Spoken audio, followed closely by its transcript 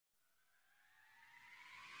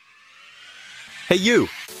Hey you!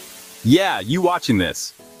 Yeah, you watching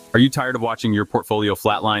this. Are you tired of watching your portfolio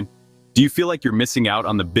flatline? Do you feel like you're missing out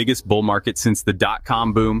on the biggest bull market since the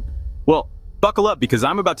dot-com boom? Well, buckle up because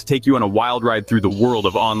I'm about to take you on a wild ride through the world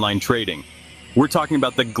of online trading. We're talking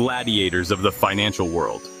about the gladiators of the financial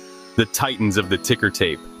world, the titans of the ticker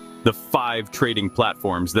tape, the 5 trading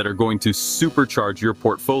platforms that are going to supercharge your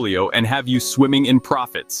portfolio and have you swimming in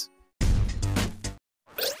profits.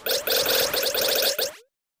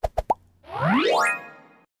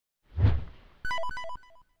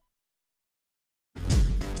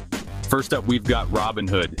 First up, we've got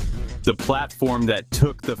Robinhood, the platform that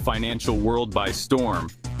took the financial world by storm.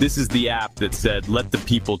 This is the app that said, let the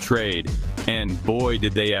people trade. And boy,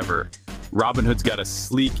 did they ever. Robinhood's got a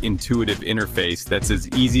sleek, intuitive interface that's as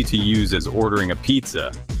easy to use as ordering a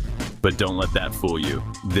pizza. But don't let that fool you.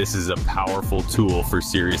 This is a powerful tool for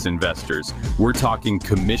serious investors. We're talking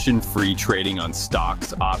commission-free trading on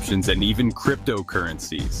stocks, options, and even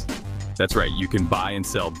cryptocurrencies. That's right, you can buy and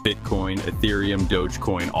sell Bitcoin, Ethereum,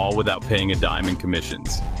 Dogecoin, all without paying a dime in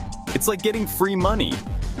commissions. It's like getting free money.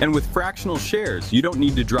 And with fractional shares, you don't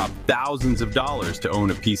need to drop thousands of dollars to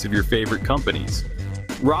own a piece of your favorite companies.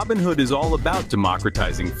 Robinhood is all about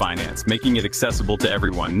democratizing finance, making it accessible to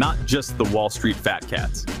everyone, not just the Wall Street fat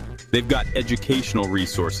cats. They've got educational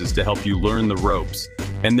resources to help you learn the ropes,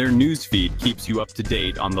 and their newsfeed keeps you up to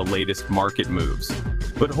date on the latest market moves.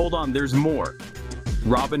 But hold on, there's more.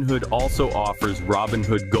 Robinhood also offers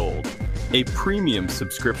Robinhood Gold, a premium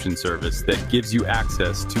subscription service that gives you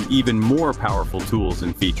access to even more powerful tools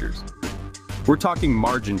and features. We're talking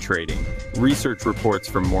margin trading, research reports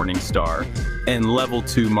from Morningstar, and level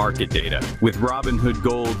 2 market data. With Robinhood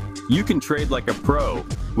Gold, you can trade like a pro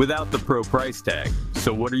without the pro price tag.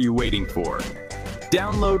 So what are you waiting for?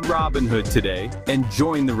 Download Robinhood today and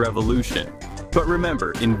join the revolution. But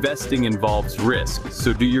remember, investing involves risk,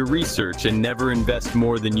 so do your research and never invest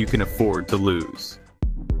more than you can afford to lose.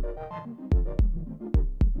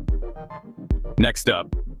 Next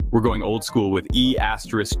up, we're going old school with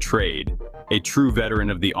high-Trade, a true veteran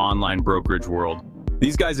of the online brokerage world.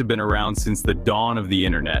 These guys have been around since the dawn of the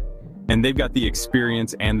internet, and they've got the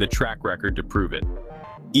experience and the track record to prove it.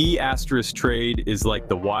 high-Trade is like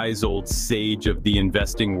the wise old sage of the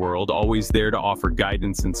investing world, always there to offer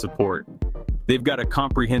guidance and support. They've got a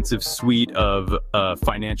comprehensive suite of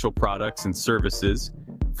financial products and services,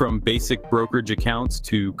 from basic brokerage accounts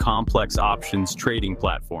to complex options trading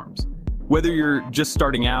platforms. Whether you're just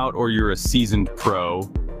starting out or you're a seasoned pro,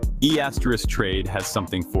 high-Trade has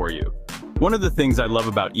something for you. One of the things I love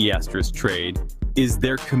about high-Trade is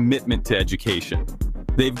their commitment to education.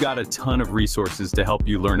 They've got a ton of resources to help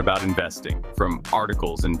you learn about investing, from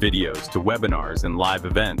articles and videos to webinars and live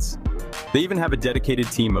events. They even have a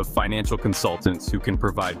dedicated team of financial consultants who can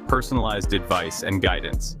provide personalized advice and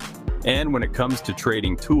guidance. And when it comes to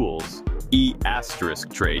trading tools,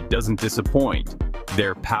 high-Trade doesn't disappoint.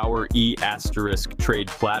 Their Power high-Trade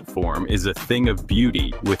platform is a thing of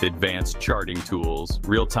beauty with advanced charting tools,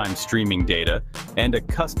 real-time streaming data, and a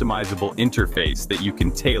customizable interface that you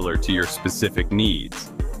can tailor to your specific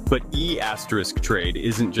needs. But high-Trade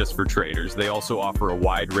isn't just for traders. They also offer a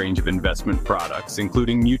wide range of investment products,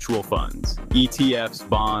 including mutual funds, ETFs,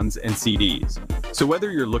 bonds, and CDs. So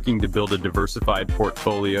whether you're looking to build a diversified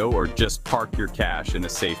portfolio or just park your cash in a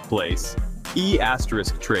safe place,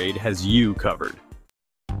 high-Trade has you covered.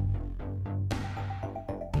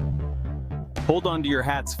 Hold on to your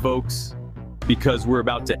hats, folks, because we're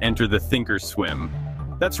about to enter the Thinkorswim.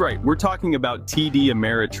 That's right, we're talking about TD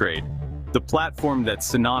Ameritrade, the platform that's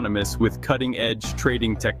synonymous with cutting-edge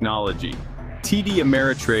trading technology. TD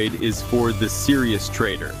Ameritrade is for the serious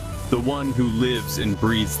trader, the one who lives and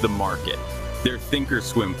breathes the market. Their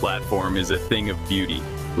Thinkorswim platform is a thing of beauty,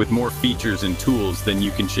 with more features and tools than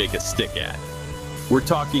you can shake a stick at. We're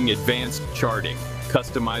talking advanced charting,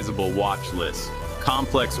 customizable watch lists,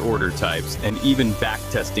 complex order types, and even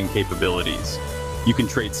backtesting capabilities. You can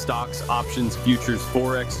trade stocks, options, futures,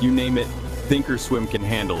 forex, you name it, Thinkorswim can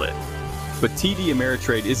handle it. But TD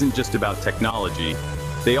Ameritrade isn't just about technology.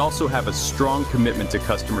 They also have a strong commitment to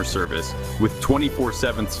customer service with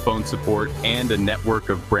 24/7 phone support and a network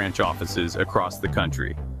of branch offices across the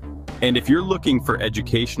country. And if you're looking for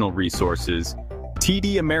educational resources,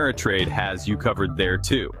 TD Ameritrade has you covered there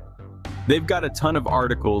too. They've got a ton of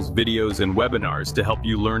articles, videos, and webinars to help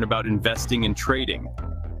you learn about investing and trading.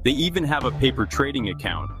 They even have a paper trading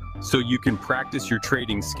account, so you can practice your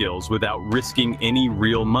trading skills without risking any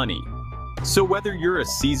real money. So whether you're a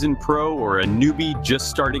seasoned pro or a newbie just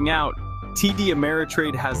starting out, TD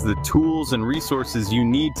Ameritrade has the tools and resources you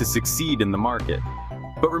need to succeed in the market.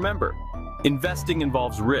 But remember, Investing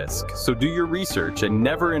involves risk, so do your research and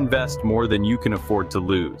never invest more than you can afford to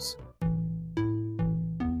lose.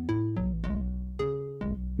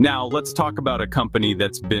 Now, let's talk about a company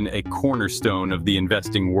that's been a cornerstone of the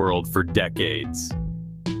investing world for decades.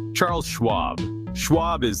 Charles Schwab.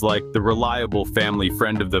 Schwab is like the reliable family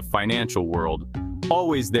friend of the financial world,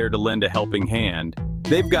 always there to lend a helping hand.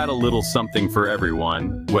 They've got a little something for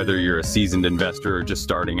everyone, whether you're a seasoned investor or just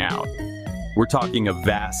starting out. We're talking a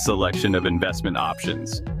vast selection of investment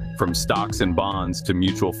options, from stocks and bonds to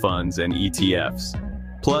mutual funds and ETFs.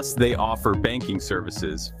 Plus, they offer banking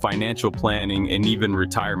services, financial planning, and even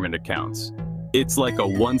retirement accounts. It's like a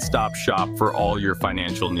one-stop shop for all your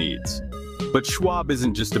financial needs. But Schwab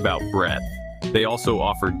isn't just about breadth. They also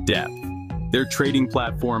offer depth. Their trading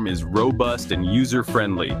platform is robust and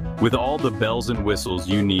user-friendly, with all the bells and whistles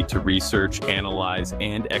you need to research, analyze,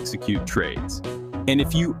 and execute trades. And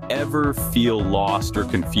if you ever feel lost or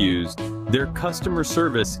confused, their customer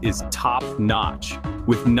service is top-notch,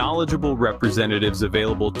 with knowledgeable representatives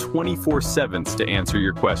available 24/7 to answer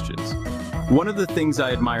your questions. One of the things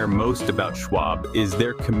I admire most about Schwab is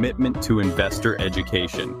their commitment to investor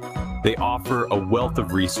education. They offer a wealth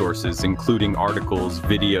of resources, including articles,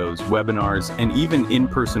 videos, webinars, and even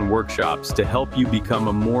in-person workshops to help you become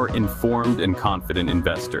a more informed and confident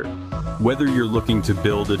investor. Whether you're looking to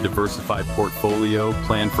build a diversified portfolio,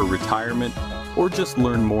 plan for retirement, or just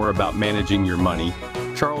learn more about managing your money,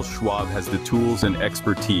 Charles Schwab has the tools and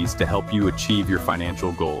expertise to help you achieve your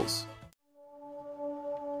financial goals.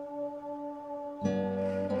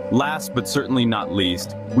 Last but certainly not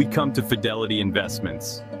least, we come to Fidelity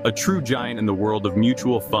Investments, a true giant in the world of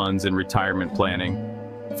mutual funds and retirement planning.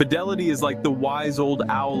 Fidelity is like the wise old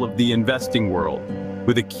owl of the investing world,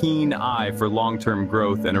 with a keen eye for long-term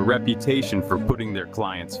growth and a reputation for putting their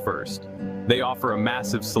clients first. They offer a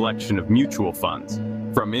massive selection of mutual funds,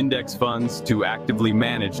 from index funds to actively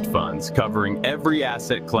managed funds, covering every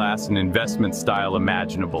asset class and investment style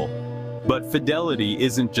imaginable. But Fidelity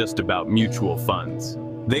isn't just about mutual funds.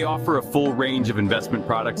 They offer a full range of investment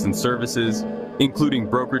products and services, including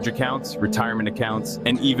brokerage accounts, retirement accounts,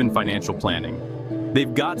 and even financial planning.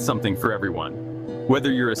 They've got something for everyone,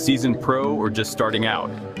 whether you're a seasoned pro or just starting out.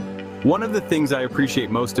 One of the things I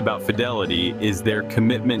appreciate most about Fidelity is their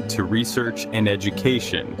commitment to research and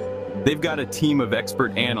education. They've got a team of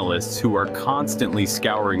expert analysts who are constantly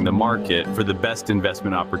scouring the market for the best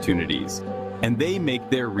investment opportunities, and they make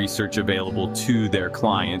their research available to their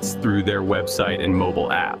clients through their website and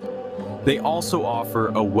mobile app. They also offer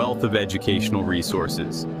a wealth of educational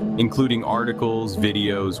resources, including articles,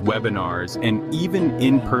 videos, webinars, and even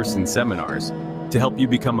in-person seminars to help you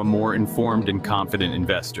become a more informed and confident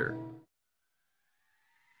investor.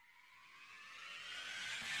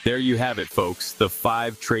 There you have it, folks, the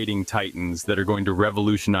 5 trading titans that are going to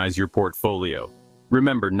revolutionize your portfolio.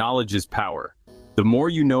 Remember, knowledge is power. The more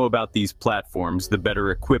you know about these platforms, the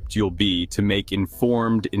better equipped you'll be to make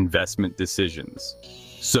informed investment decisions.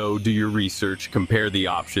 So do your research, compare the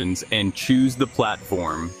options, and choose the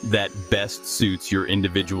platform that best suits your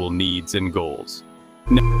individual needs and goals.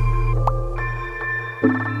 Now